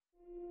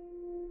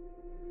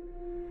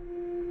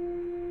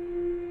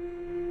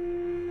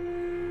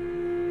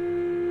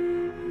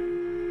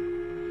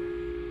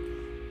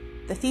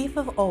The Thief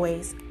of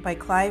Always by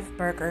Clive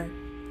Barker.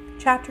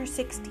 Chapter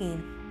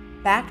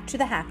 16. Back to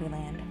the Happy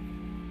Land.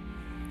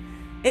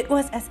 It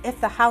was as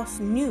if the house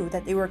knew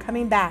that they were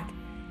coming back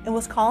and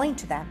was calling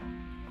to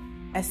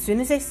them. As soon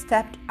as they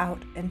stepped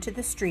out into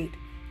the street,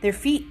 their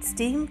feet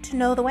seemed to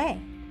know the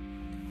way.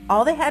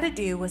 All they had to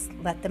do was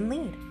let them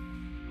lead.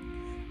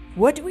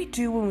 "What do we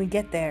do when we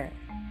get there?"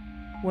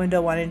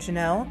 Wendell wanted to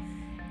know.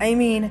 "I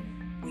mean,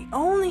 we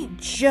only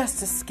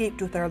just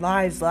escaped with our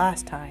lives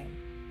last time."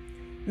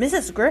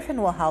 "Mrs.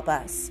 Griffin will help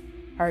us,"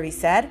 Harvey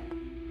said.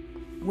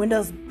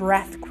 Wendell's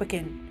breath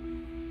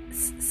quickened.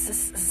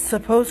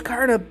 "Suppose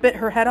Carter bit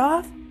her head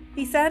off?"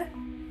 he said.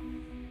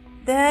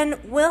 "Then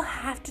we'll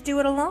have to do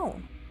it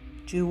alone."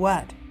 "Do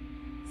what?"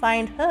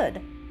 "Find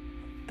Hood."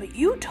 "But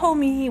you told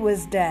me he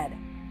was dead."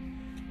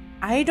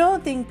 "I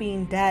don't think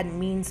being dead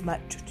means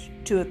much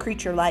to a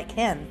creature like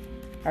him,"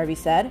 Harvey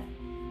said.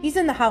 "He's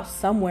in the house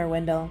somewhere,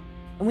 Wendell,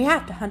 and we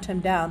have to hunt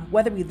him down,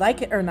 whether we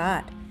like it or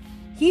not.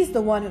 He's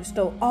the one who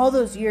stole all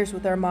those years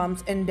with our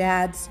moms and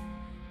dads,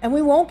 and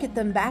we won't get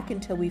them back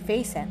until we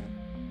face him."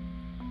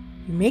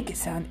 "You make it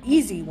sound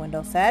easy,"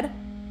 Wendell said.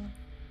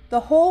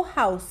 "The whole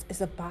house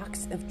is a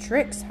box of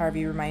tricks,"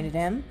 Harvey reminded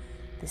him.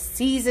 "The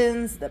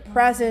seasons, the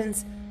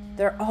presents,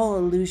 they're all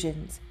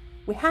illusions.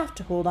 We have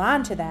to hold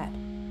on to that."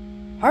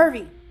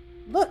 "Harvey,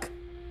 look!"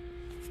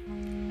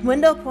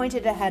 Wendell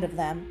pointed ahead of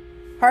them.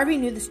 Harvey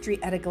knew the street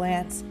at a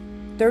glance.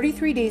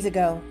 33 days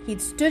ago, he'd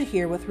stood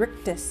here with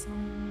Rictus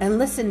and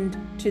listened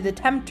to the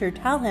tempter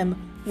tell him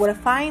what a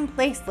fine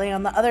place lay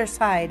on the other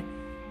side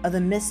of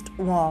the mist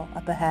wall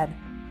up ahead.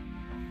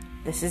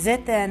 "This is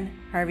it then,"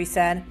 Harvey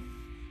said.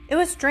 It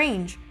was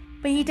strange,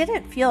 but he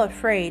didn't feel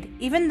afraid,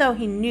 even though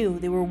he knew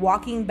they were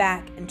walking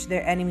back into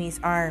their enemy's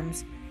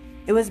arms.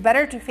 It was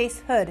better to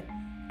face Hood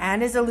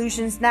and his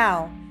illusions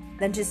now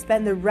than to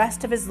spend the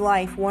rest of his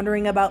life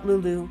wondering about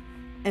Lulu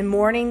and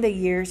mourning the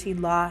years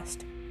he'd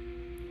lost.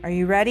 "Are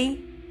you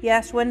ready?" he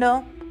asked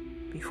Wendell.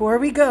 "Before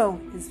we go,"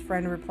 his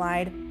friend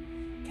replied,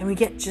 "can we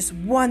get just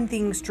one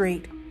thing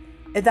straight?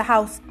 If the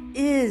house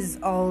is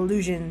all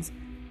illusions,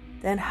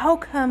 then how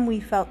come we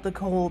felt the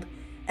cold?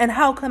 And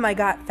how come I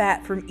got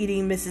fat from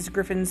eating Mrs.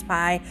 Griffin's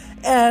pie?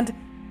 And—"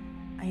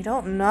 "I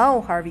don't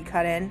know," Harvey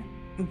cut in,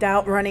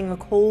 doubt running a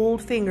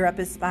cold finger up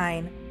his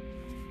spine.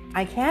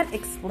 "I can't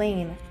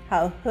explain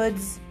how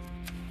Hood's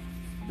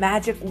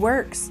magic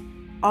works.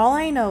 All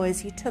I know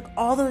is he took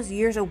all those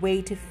years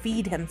away to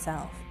feed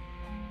himself."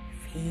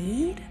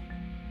 "Feed?"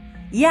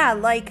 "Yeah,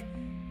 like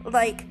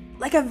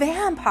a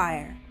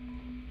vampire."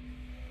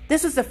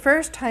 This was the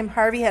first time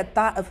Harvey had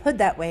thought of Hood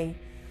that way,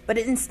 but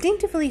it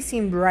instinctively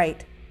seemed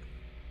right.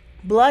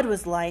 Blood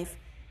was life,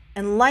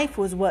 and life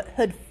was what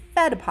Hood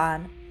fed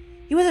upon.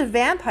 He was a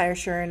vampire,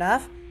 sure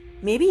enough,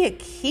 maybe a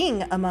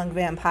king among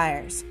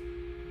vampires.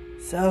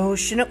 "So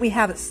shouldn't we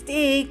have a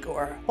steak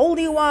or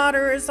holy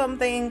water or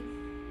something?"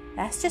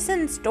 "That's just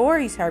in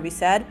stories," Harvey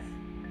said.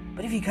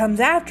 "But if he comes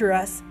after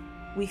us,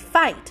 we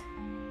fight."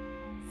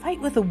 "Fight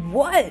with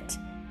what?"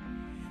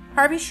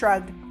 Harvey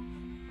shrugged.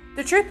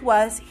 The truth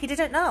was, he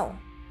didn't know,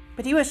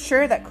 but he was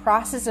sure that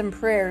crosses and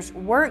prayers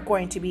weren't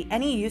going to be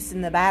any use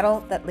in the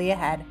battle that lay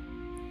ahead.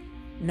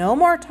 "No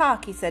more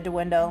talk," he said to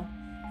Wendell.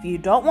 "If you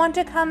don't want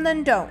to come,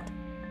 then don't."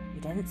 "You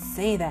didn't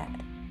say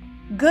that."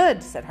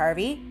 "Good," said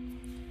Harvey,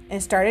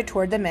 and started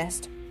toward the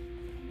mist.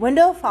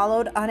 Wendell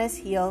followed on his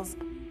heels,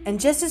 and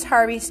just as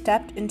Harvey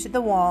stepped into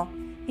the wall,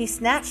 he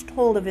snatched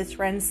hold of his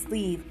friend's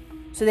sleeve,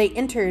 so they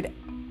entered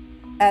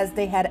as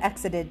they had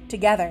exited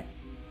together.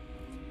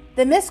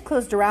 The mist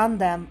closed around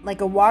them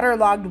like a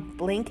waterlogged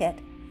blanket,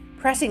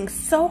 pressing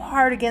so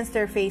hard against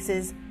their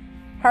faces,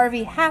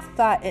 Harvey half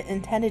thought it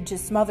intended to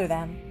smother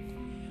them,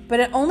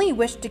 but it only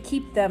wished to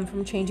keep them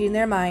from changing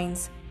their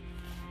minds.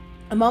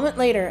 A moment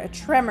later, a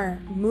tremor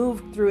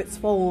moved through its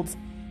folds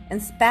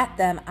and spat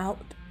them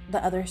out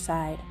the other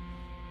side.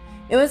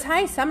 It was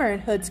high summer in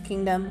Hood's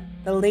kingdom,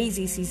 the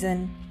lazy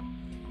season.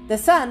 The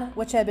sun,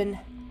 which had been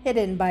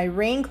hidden by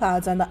rain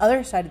clouds on the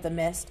other side of the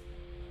mist,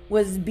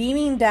 was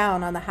beaming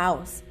down on the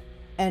house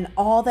and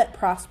all that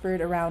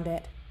prospered around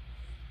it.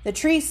 The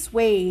trees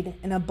swayed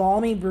in a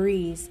balmy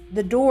breeze.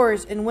 The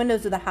doors and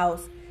windows of the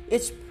house,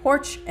 its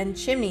porch and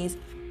chimneys,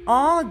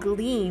 all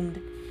gleamed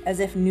as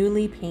if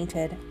newly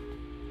painted.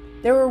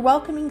 There were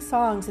welcoming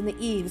songs in the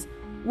eaves,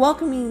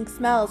 welcoming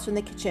smells from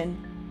the kitchen,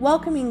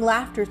 welcoming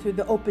laughter through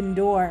the open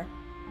door.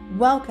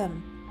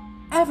 Welcome,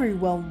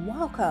 everyone,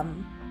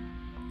 welcome.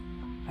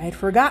 "I'd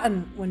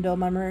forgotten," Wendell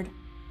murmured.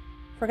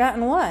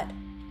 "Forgotten what?"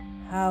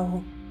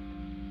 "How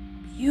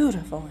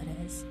beautiful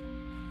it is."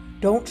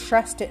 "Don't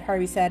trust it,"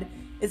 Harvey said.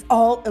 "It's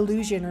all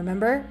illusion,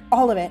 remember?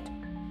 All of it."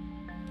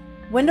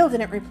 Wendell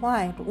didn't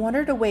reply, but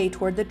wandered away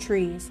toward the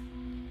trees.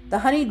 The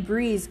honeyed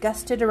breeze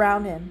gusted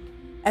around him,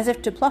 as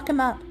if to pluck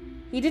him up.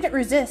 He didn't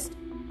resist,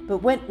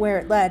 but went where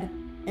it led,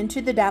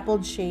 into the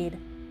dappled shade.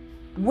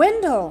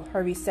 "Wendell,"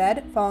 Harvey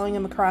said, following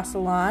him across the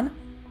lawn.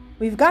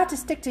 "We've got to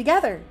stick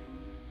together."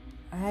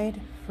 "I'd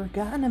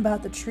forgotten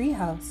about the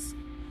treehouse,"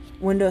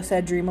 Wendell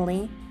said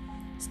dreamily,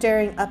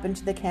 staring up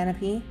into the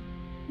canopy.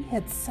 "We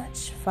had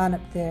such fun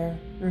up there,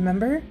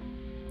 remember?"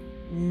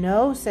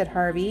 No, said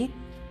Harvey,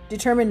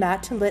 determined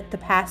not to let the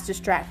past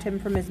distract him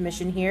from his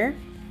mission here.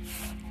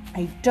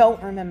 I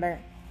don't remember.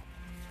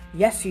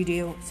 Yes, you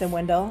do, said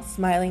Wendell,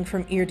 smiling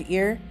from ear to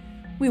ear.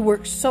 We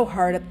worked so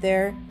hard up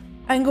there.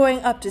 I'm going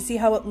up to see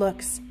how it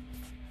looks.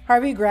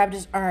 Harvey grabbed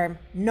his arm.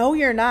 No,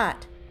 you're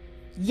not.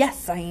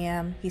 Yes, I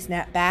am, he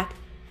snapped back,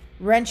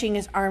 wrenching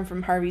his arm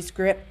from Harvey's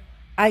grip.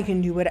 I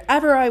can do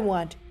whatever I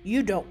want.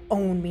 You don't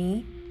own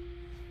me.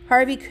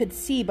 Harvey could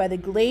see by the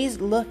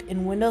glazed look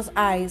in Wendell's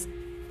eyes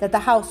that the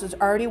house was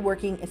already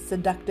working its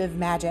seductive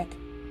magic.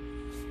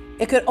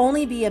 It could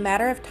only be a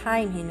matter of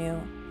time, he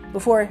knew,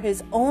 before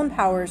his own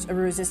powers of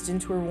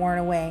resistance were worn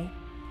away.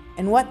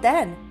 And what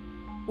then?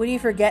 Would he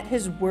forget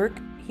his work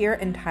here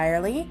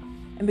entirely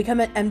and become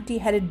an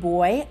empty-headed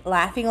boy,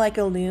 laughing like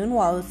a loon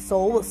while his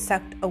soul was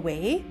sucked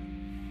away?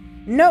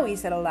 No, he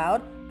said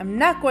aloud. I'm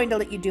not going to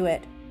let you do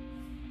it.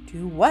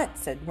 Do what?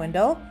 Said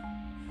Wendell.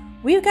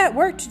 We've got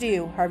work to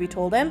do, Harvey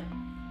told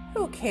him.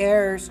 Who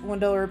cares?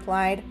 Wendell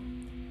replied.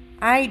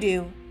 I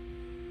do.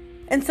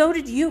 And so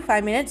did you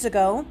 5 minutes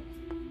ago.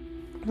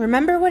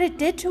 Remember what it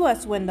did to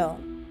us, Wendell.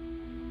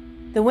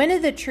 The wind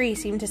of the tree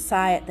seemed to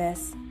sigh at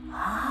this.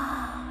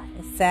 Ah,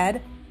 it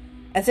said,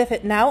 as if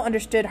it now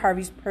understood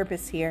Harvey's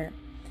purpose here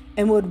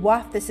and would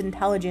waft this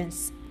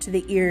intelligence to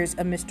the ears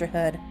of Mr.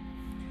 Hood.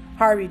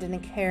 Harvey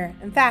didn't care.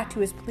 In fact, he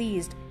was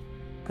pleased.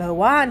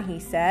 Go on, he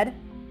said,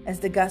 as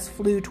the gust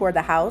flew toward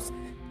the house.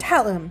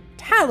 Tell him,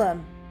 tell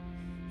him.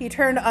 He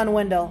turned on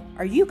Wendell.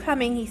 Are you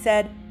coming, he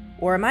said,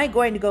 or am I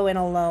going to go in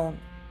alone?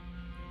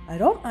 I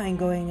don't mind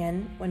going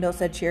in, Wendell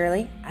said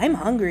cheerily. I'm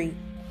hungry.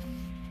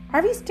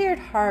 Harvey stared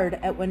hard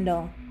at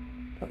Wendell.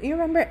 Don't you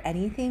remember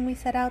anything we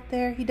said out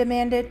there? He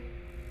demanded.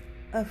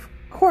 Of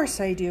course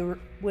I do,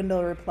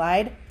 Wendell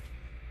replied.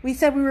 We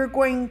said we were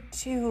going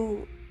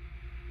to...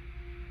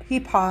 He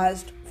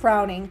paused,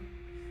 frowning.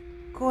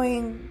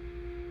 Going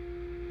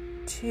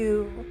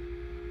to...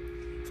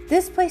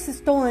 This place has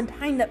stolen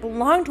time that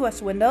belonged to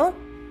us, Wendell.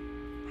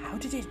 How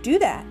did it do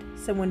that?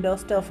 Said Wendell,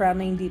 still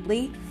frowning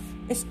deeply.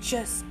 It's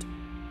just...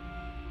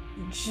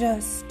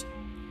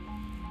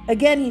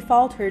 Again he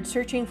faltered,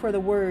 searching for the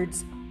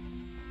words.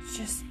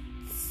 Just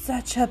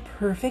such a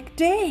perfect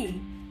day.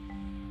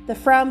 The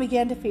frown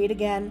began to fade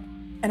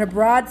again, and a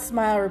broad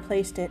smile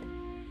replaced it.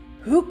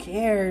 Who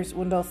cares?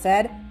 Wendell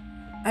said.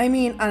 I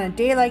mean, on a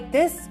day like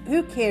this,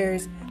 who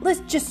cares?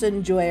 Let's just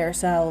enjoy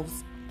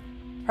ourselves.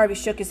 Harvey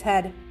shook his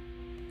head.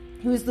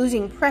 He was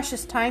losing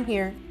precious time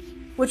here,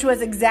 which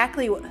was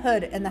exactly what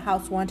Hood and the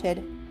house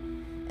wanted.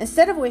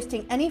 Instead of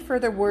wasting any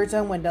further words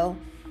on Wendell,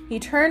 he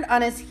turned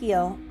on his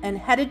heel and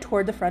headed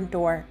toward the front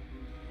door.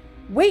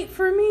 Wait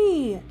for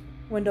me,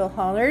 Wendell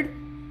hollered.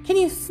 Can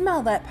you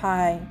smell that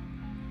pie?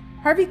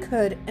 Harvey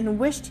could and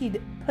wished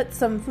he'd put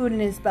some food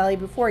in his belly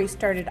before he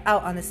started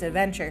out on this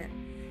adventure.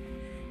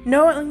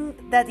 Knowing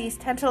that these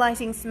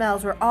tantalizing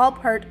smells were all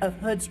part of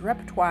Hood's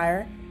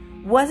repertoire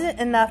wasn't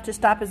enough to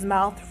stop his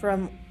mouth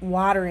from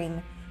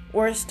watering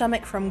or his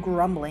stomach from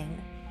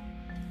grumbling.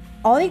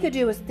 All he could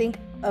do was think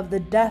of the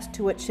dust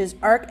to which his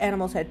ark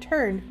animals had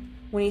turned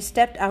when he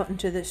stepped out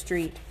into the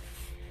street.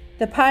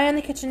 The pie on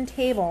the kitchen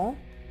table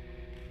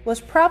was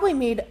probably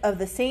made of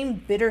the same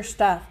bitter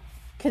stuff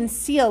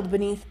concealed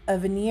beneath a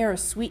veneer of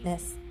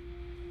sweetness.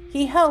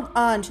 He held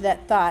on to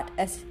that thought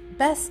as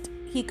best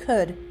he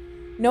could,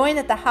 knowing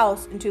that the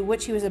house into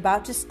which he was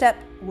about to step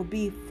would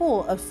be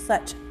full of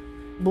such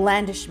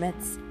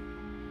blandishments.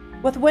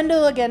 With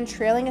Wendell again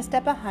trailing a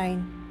step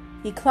behind,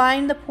 he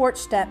climbed the porch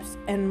steps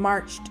and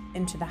marched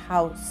into the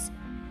house.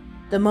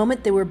 The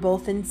moment they were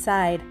both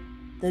inside,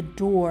 the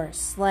door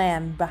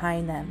slammed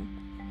behind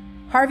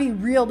them. Harvey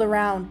reeled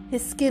around,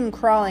 his skin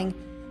crawling.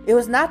 It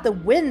was not the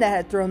wind that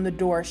had thrown the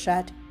door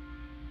shut.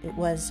 It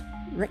was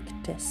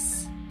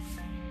Rictus.